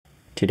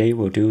Today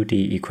we'll do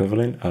the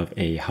equivalent of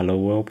a Hello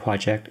World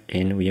project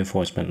in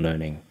reinforcement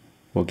learning.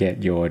 We'll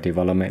get your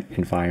development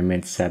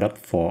environment set up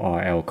for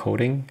RL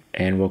coding,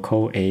 and we'll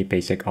code a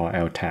basic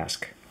RL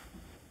task.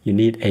 You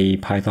need a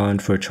Python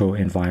virtual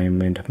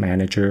environment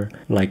manager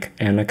like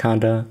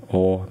Anaconda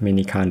or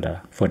Miniconda.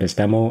 For this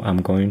demo,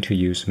 I'm going to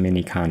use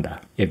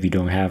Miniconda. If you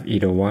don't have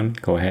either one,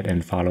 go ahead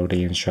and follow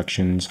the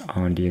instructions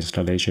on the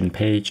installation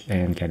page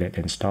and get it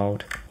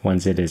installed.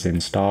 Once it is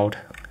installed,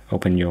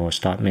 open your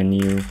start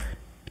menu,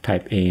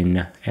 type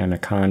in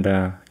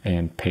Anaconda,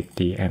 and pick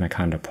the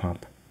Anaconda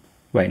prompt.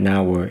 Right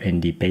now we're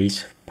in the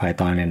base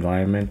Python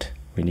environment.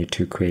 We need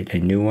to create a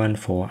new one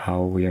for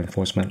our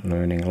reinforcement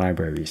learning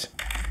libraries.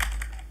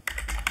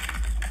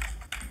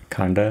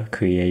 Conda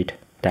create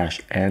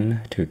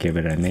 -n to give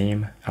it a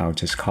name. I'll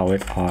just call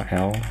it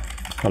RL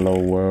Hello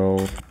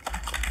World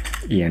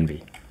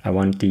env. I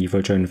want the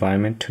virtual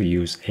environment to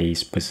use a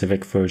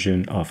specific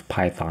version of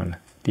Python.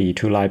 The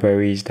two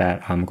libraries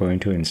that I'm going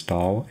to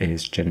install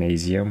is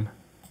Genasium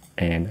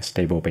and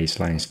Stable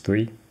Baselines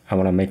 3. I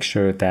want to make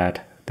sure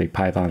that the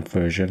Python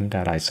version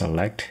that I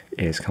select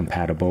is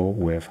compatible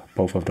with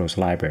both of those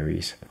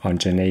libraries. On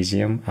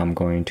Genasium, I'm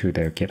going to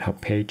the GitHub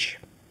page.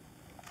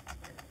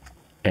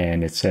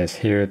 And it says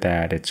here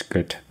that it's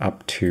good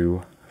up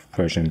to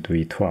version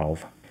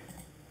 3.12.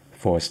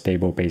 For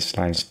Stable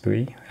Baselines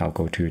 3, I'll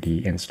go to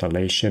the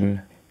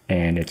installation,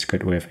 and it's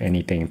good with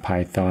anything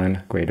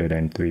Python greater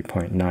than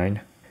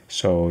 3.9.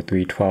 So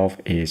 3.12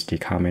 is the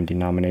common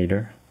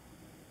denominator.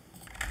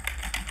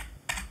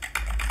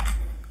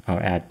 I'll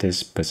add this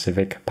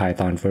specific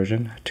Python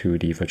version to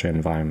the virtual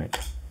environment.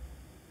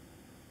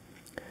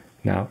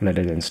 Now let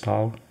it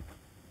install.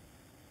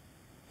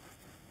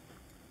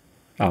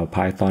 Our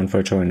Python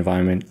virtual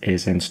environment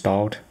is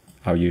installed.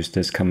 I'll use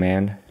this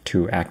command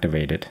to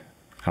activate it.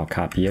 I'll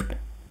copy it.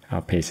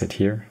 I'll paste it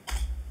here.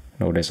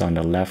 Notice on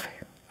the left,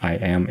 I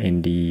am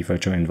in the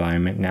virtual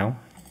environment now.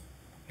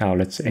 Now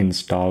let's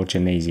install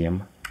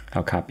Genasium.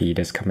 I'll copy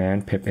this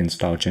command, pip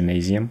install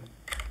Genasium.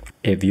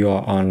 If you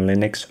are on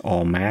Linux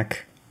or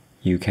Mac,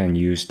 you can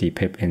use the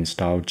pip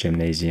install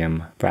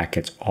Genasium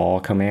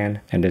 --all command,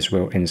 and this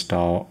will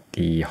install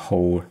the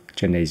whole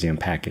Genasium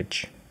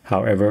package.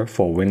 However,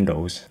 for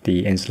Windows,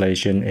 the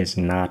installation is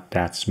not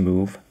that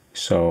smooth,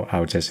 so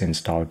I'll just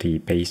install the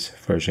base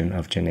version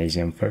of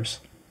Genasium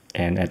first.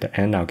 And at the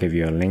end, I'll give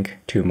you a link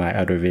to my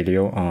other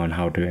video on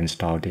how to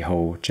install the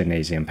whole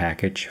Genasium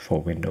package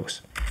for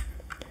Windows.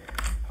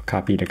 I'll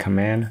copy the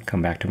command,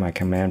 come back to my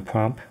command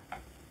prompt,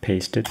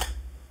 paste it.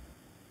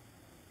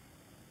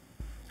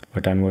 We're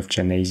done with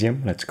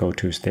Genasium. Let's go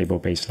to Stable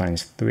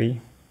Baselines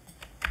 3.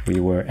 We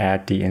were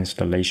at the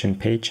installation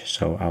page,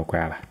 so I'll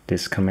grab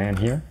this command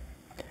here.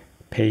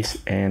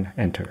 Paste and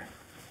enter.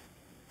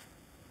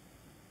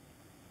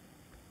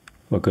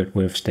 We're good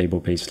with Stable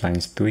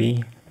Baselines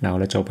 3. Now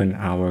let's open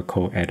our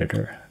code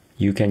editor.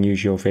 You can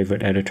use your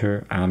favorite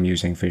editor. I'm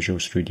using Visual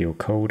Studio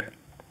Code.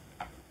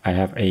 I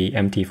have an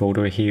empty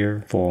folder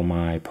here for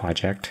my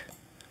project.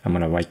 I'm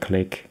going to right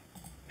click,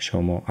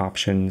 show more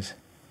options,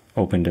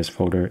 open this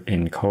folder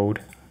in code.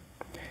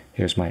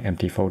 Here's my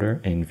empty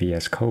folder in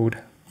VS Code.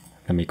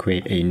 Let me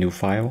create a new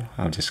file.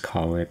 I'll just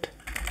call it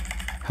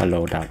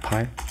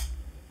hello.py.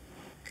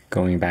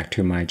 Going back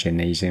to my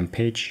Genasium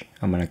page,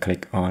 I'm going to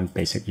click on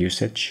Basic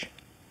Usage.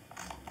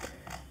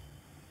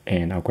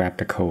 And I'll grab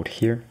the code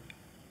here.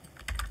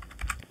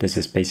 This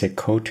is basic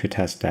code to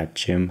test that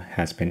Gem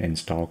has been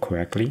installed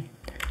correctly.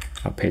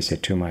 I'll paste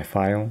it to my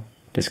file.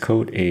 This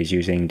code is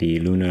using the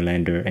Lunar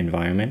Lander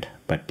environment,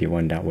 but the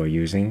one that we're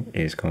using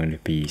is going to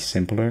be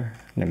simpler.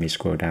 Let me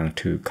scroll down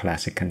to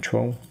Classic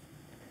Control.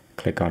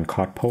 Click on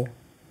Cartpole.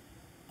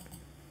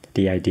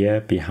 The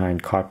idea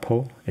behind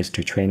Cartpole is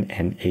to train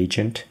an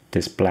agent,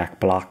 this black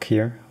block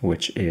here,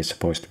 which is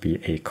supposed to be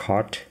a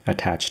cart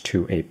attached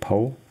to a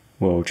pole.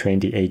 We'll train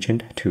the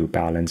agent to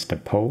balance the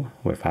pole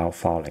without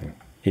falling.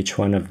 Each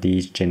one of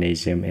these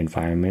Genasium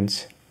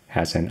environments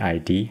has an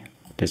ID.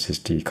 This is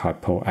the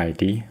Cartpole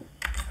ID.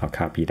 I'll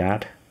copy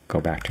that,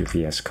 go back to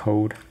VS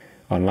Code.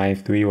 On line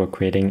 3, we're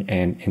creating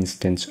an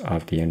instance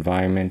of the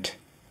environment.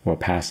 We'll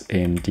pass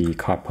in the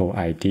Cartpole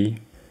ID.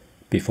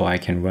 Before I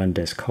can run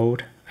this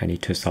code, I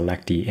need to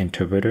select the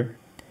interpreter.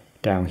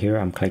 Down here,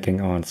 I'm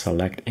clicking on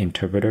Select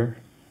Interpreter.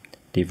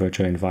 The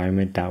virtual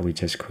environment that we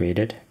just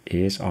created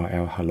is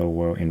RL Hello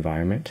World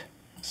environment.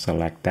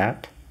 Select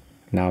that.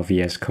 Now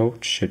VS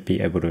Code should be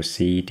able to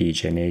see the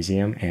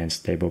Genasium and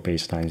Stable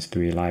Baselines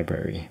 3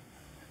 library.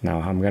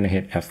 Now I'm going to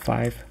hit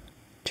F5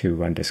 to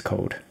run this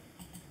code.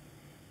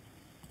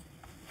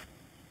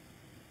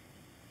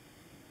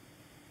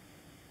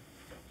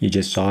 You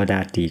just saw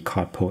that the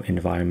Cartpole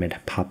environment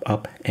pop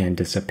up and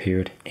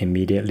disappeared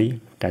immediately.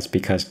 That's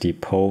because the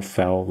pole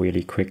fell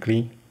really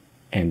quickly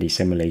and the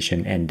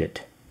simulation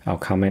ended. I'll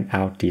comment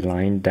out the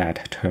line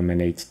that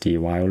terminates the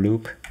while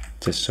loop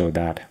just so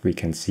that we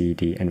can see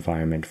the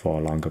environment for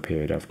a longer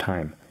period of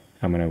time.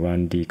 I'm going to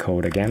run the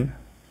code again.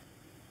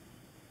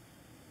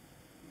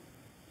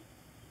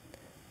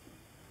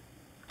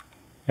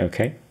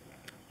 Okay,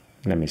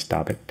 let me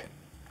stop it.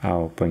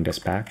 I'll bring this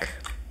back.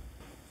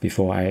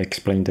 Before I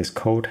explain this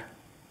code,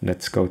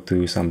 let's go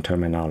through some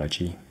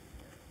terminology.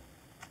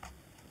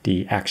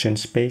 The action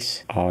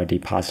space are the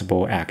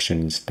possible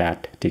actions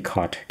that the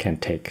cart can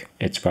take.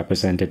 It's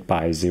represented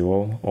by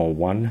 0 or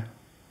 1,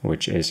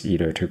 which is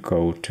either to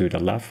go to the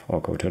left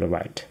or go to the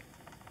right.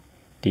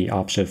 The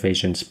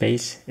observation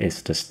space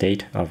is the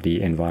state of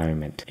the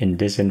environment. In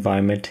this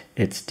environment,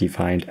 it's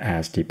defined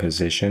as the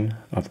position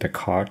of the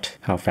cart,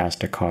 how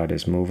fast the cart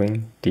is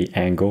moving, the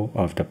angle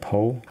of the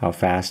pole, how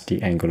fast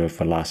the angular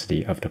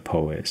velocity of the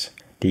pole is.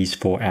 These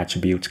 4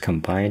 attributes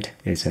combined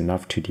is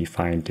enough to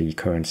define the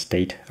current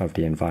state of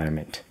the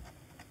environment.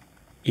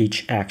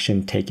 Each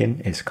action taken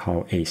is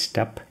called a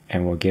step,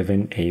 and we're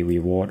given a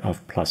reward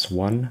of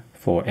 +1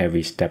 for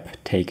every step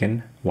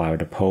taken while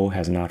the pole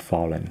has not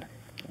fallen.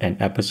 An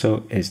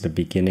episode is the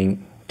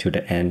beginning to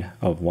the end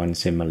of one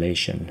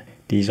simulation.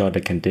 These are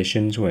the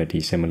conditions where the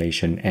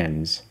simulation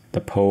ends.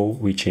 The pole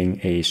reaching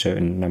a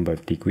certain number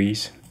of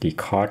degrees, the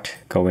cart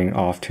going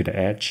off to the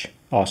edge.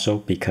 Also,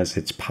 because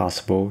it's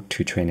possible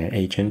to train an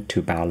agent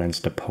to balance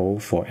the pole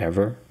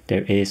forever,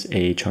 there is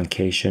a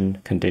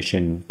truncation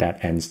condition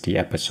that ends the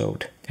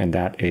episode, and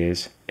that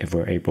is if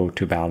we're able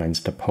to balance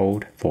the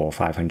pole for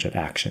 500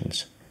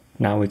 actions.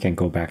 Now we can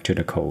go back to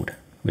the code.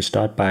 We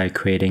start by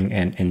creating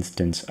an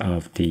instance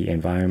of the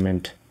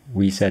environment,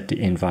 reset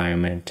the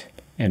environment,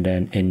 and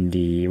then in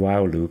the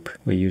while loop,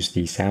 we use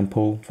the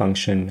sample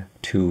function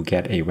to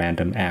get a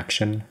random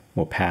action.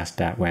 We'll pass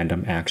that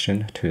random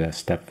action to the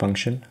step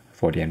function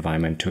for the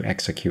environment to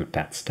execute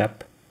that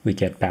step. We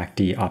get back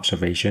the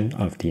observation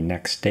of the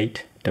next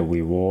state, the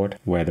reward,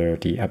 whether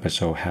the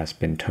episode has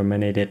been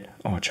terminated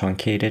or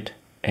truncated,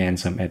 and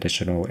some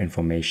additional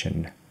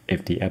information.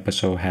 If the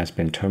episode has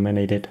been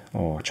terminated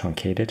or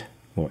truncated,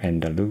 we'll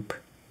end the loop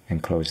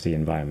and close the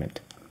environment.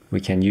 We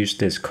can use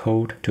this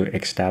code to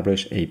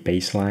establish a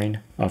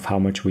baseline of how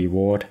much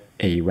reward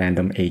a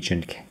random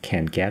agent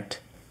can get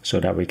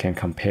so that we can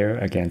compare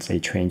against a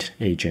trained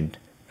agent.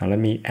 Now let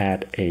me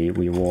add a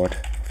reward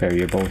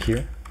variable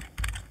here.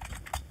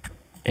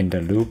 In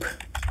the loop,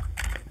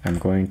 I'm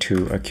going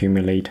to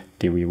accumulate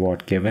the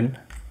reward given,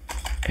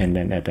 and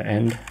then at the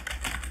end,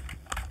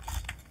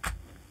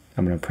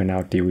 I'm going to print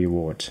out the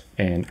rewards,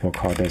 and we'll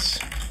call this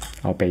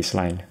our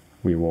baseline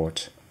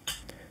rewards.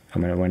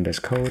 I'm going to run this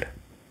code.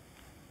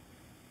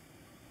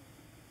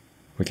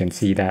 We can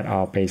see that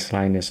our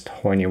baseline is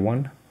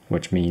 21,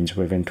 which means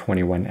within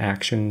 21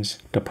 actions,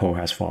 the pole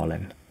has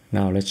fallen.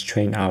 Now let's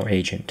train our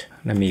agent.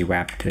 Let me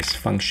wrap this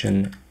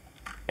function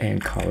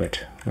and call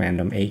it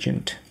random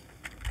agent.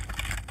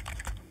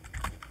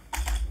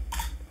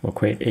 We'll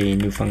create a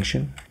new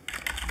function.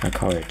 I'll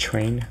call it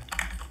train.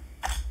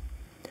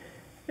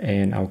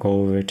 And I'll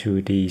go over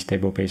to the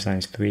Stable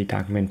Baselines 3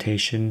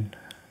 documentation.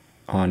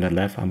 On the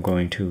left, I'm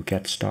going to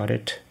get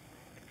started.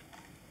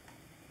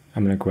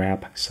 I'm going to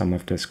grab some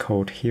of this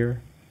code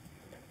here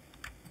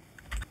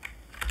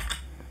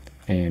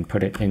and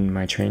put it in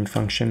my train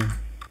function.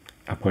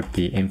 I'll put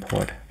the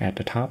import at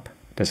the top.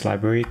 This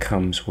library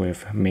comes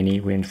with many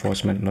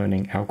reinforcement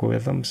learning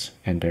algorithms,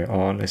 and they're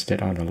all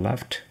listed on the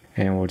left.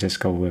 And we'll just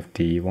go with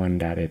the one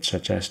that it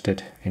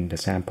suggested in the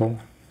sample.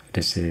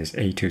 This is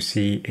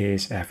A2C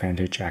is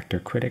advantage actor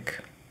critic.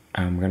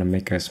 I'm going to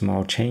make a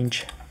small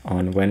change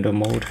on render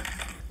mode.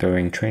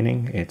 During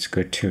training, it's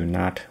good to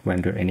not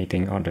render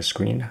anything on the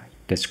screen.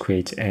 This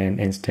creates an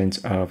instance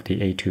of the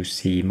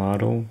A2C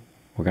model.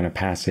 We're going to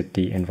pass it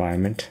the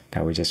environment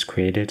that we just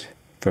created.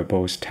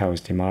 Verbose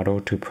tells the model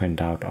to print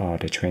out all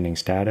the training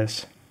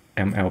status.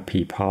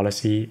 MLP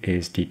policy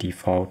is the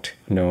default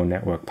neural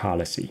network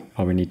policy.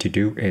 All we need to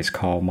do is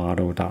call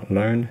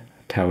model.learn,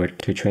 tell it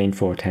to train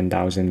for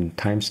 10,000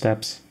 time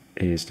steps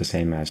is the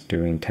same as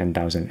doing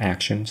 10,000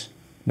 actions.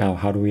 Now,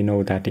 how do we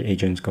know that the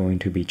agent is going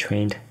to be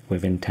trained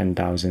within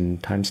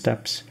 10,000 time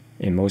steps?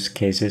 In most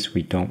cases,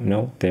 we don't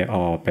know. There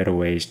are better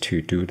ways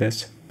to do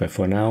this, but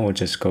for now, we'll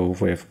just go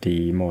with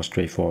the more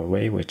straightforward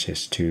way, which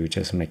is to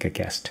just make a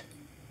guess.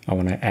 I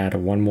want to add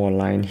one more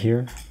line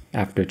here.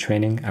 After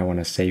training, I want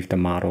to save the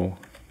model.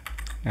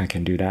 I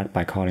can do that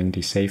by calling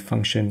the save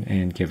function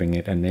and giving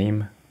it a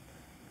name.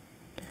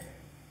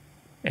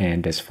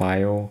 And this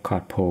file,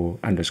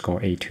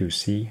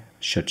 cartpole_A2C,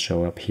 should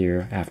show up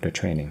here after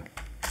training.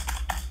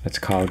 Let's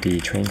call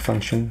the train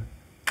function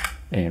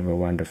and we'll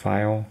run the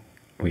file.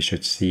 We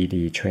should see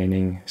the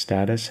training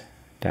status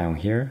down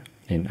here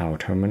in our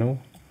terminal.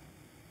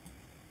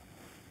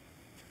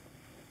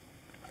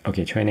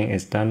 Okay, training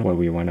is done. What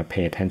we want to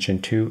pay attention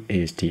to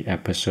is the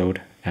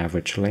episode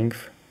average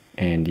length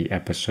and the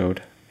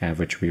episode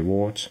average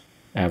rewards.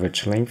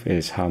 Average length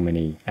is how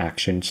many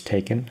actions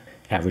taken.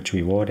 Average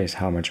reward is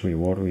how much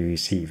reward we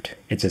received.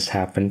 It just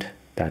happened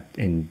that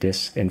in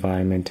this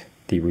environment,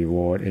 the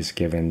reward is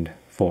given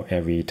for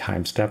every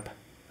time step.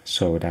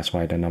 So that's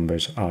why the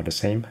numbers are the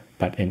same.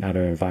 But in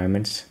other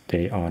environments,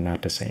 they are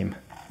not the same.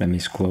 Let me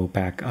scroll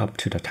back up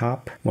to the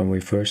top. When we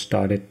first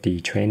started the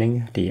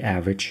training, the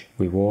average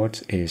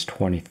rewards is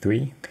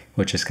 23,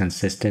 which is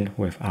consistent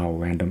with our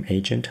random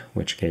agent,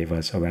 which gave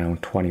us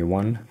around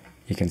 21.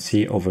 You can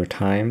see over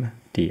time,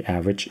 the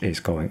average is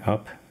going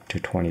up to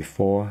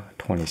 24,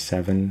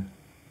 27,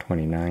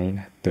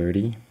 29,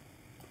 30,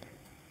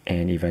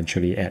 and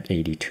eventually at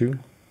 82.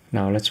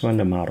 Now let's run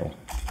the model.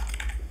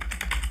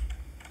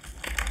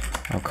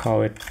 I'll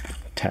call it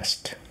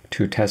test.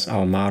 To test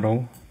our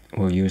model,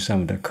 we'll use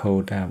some of the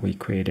code that we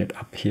created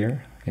up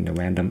here in the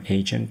random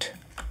agent,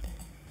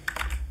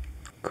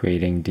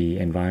 creating the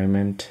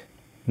environment.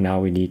 Now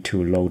we need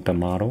to load the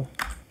model.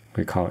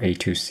 We call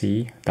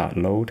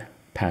a2c.load,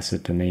 pass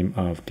it the name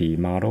of the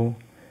model,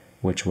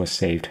 which was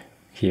saved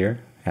here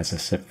as a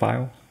zip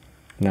file.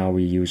 Now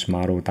we use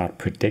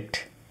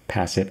model.predict,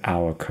 pass it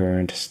our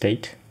current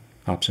state,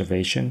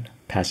 observation,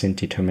 pass in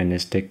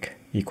deterministic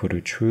equal to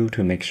true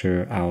to make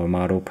sure our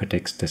model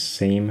predicts the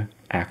same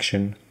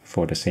action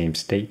for the same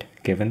state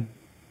given.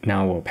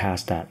 Now we'll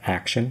pass that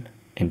action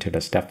into the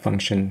step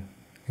function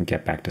and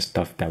get back the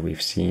stuff that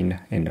we've seen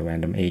in the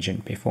random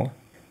agent before.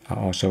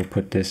 I'll also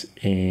put this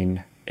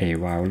in a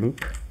while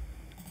loop.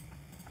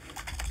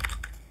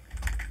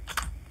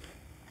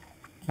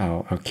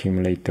 I'll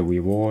accumulate the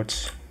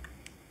rewards,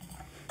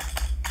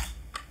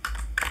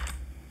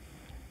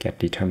 get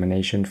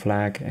determination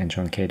flag and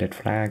truncated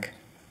flag.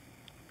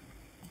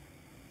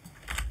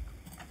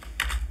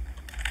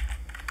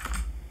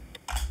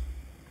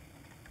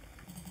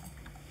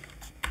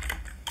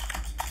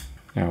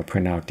 I'll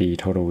print out the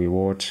total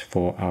rewards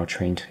for our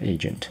trained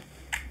agent.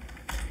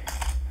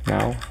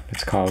 Now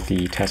let's call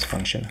the test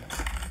function.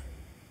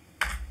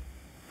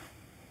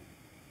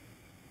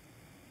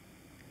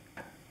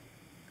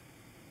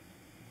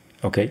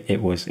 Okay,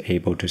 it was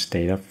able to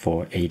stay up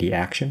for 80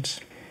 actions.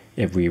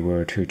 If we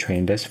were to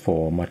train this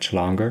for much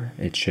longer,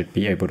 it should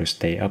be able to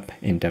stay up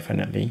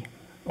indefinitely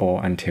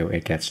or until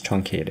it gets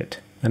truncated.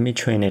 Let me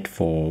train it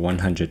for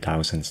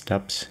 100,000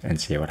 steps and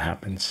see what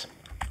happens.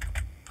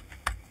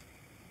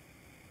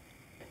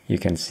 You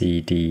can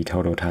see the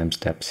total time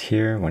steps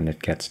here. When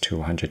it gets to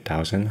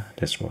 100,000,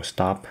 this will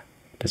stop.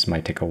 This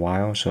might take a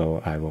while,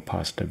 so I will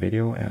pause the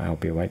video and I'll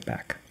be right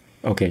back.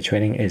 Okay,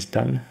 training is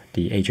done.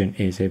 The agent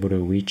is able to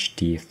reach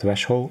the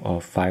threshold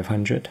of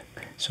 500.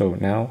 So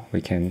now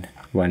we can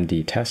run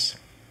the test.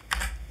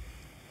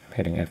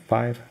 Hitting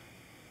F5.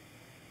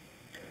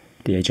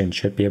 The agent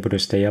should be able to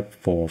stay up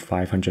for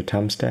 500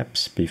 time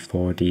steps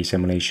before the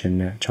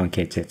simulation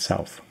truncates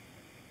itself.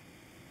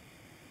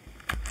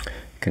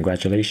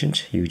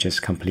 Congratulations, you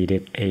just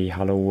completed a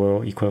Hello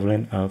World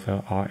equivalent of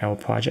a RL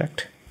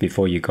project.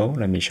 Before you go,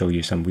 let me show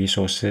you some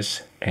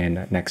resources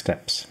and next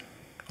steps.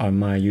 On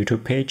my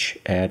YouTube page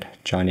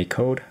at Johnny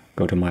Code,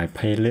 go to my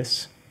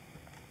playlist.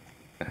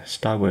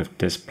 Start with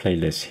this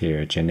playlist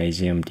here,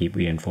 Gymnasium Deep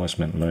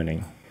Reinforcement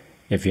Learning.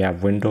 If you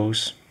have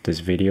Windows,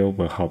 this video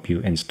will help you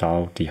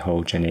install the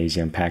whole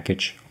Gymnasium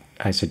package.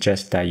 I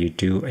suggest that you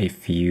do a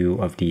few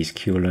of these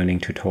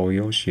Q-Learning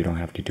tutorials. You don't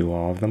have to do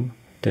all of them.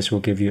 This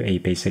will give you a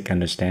basic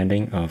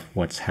understanding of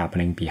what's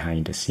happening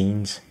behind the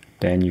scenes.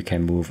 Then you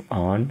can move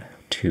on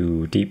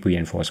to Deep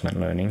Reinforcement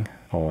Learning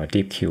or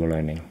Deep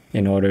Q-Learning.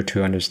 In order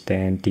to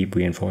understand Deep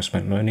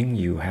Reinforcement Learning,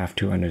 you have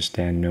to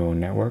understand neural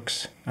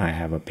networks. I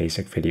have a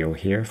basic video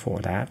here for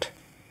that.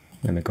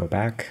 Let me go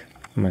back.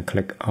 I'm going to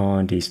click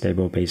on the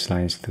Stable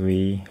Baselines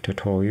 3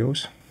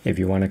 tutorials. If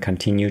you want to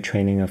continue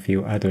training a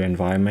few other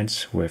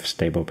environments with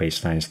Stable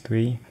Baselines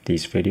 3,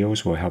 these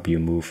videos will help you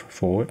move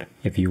forward.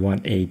 If you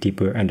want a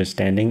deeper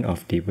understanding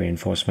of Deep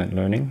Reinforcement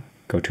Learning,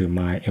 go to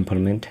my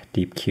Implement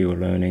Deep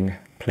Q-Learning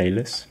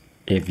playlist.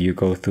 If you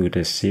go through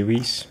this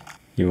series,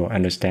 you will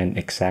understand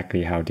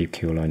exactly how Deep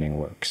Q-Learning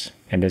works.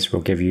 And this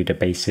will give you the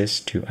basis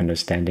to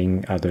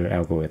understanding other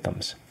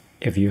algorithms.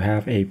 If you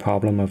have a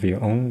problem of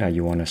your own that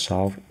you want to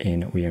solve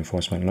in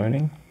reinforcement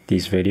learning,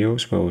 these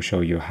videos will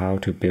show you how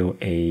to build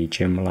a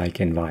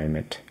gym-like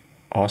environment.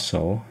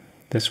 Also,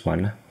 this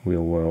one,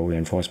 Real World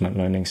Reinforcement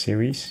Learning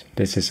series,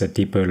 this is a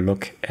deeper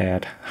look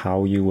at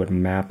how you would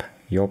map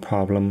your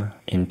problem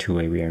into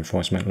a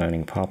reinforcement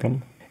learning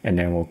problem. And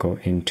then we'll go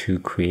into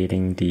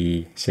creating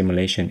the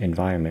simulation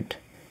environment.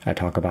 I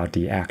talk about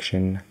the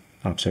action,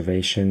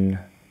 observation,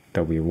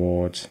 the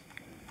rewards,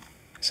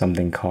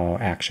 something called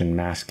action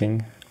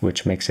masking,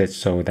 which makes it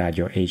so that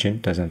your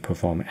agent doesn't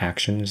perform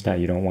actions that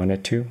you don't want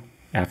it to.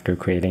 After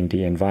creating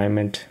the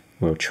environment,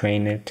 we'll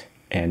train it.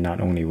 And not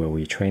only will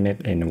we train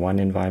it in one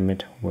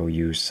environment, we'll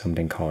use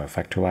something called a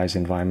factorized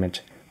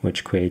environment,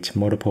 which creates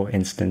multiple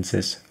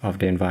instances of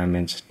the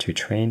environments to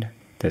train.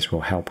 This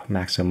will help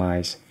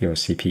maximize your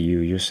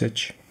CPU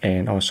usage.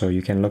 And also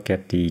you can look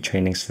at the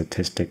training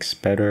statistics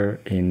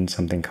better in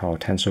something called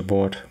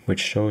TensorBoard,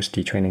 which shows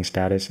the training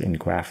status in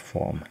graph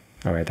form.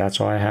 Alright, that's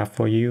all I have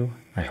for you.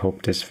 I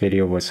hope this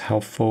video was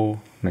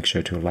helpful. Make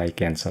sure to like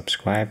and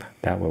subscribe.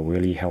 That will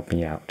really help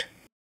me out.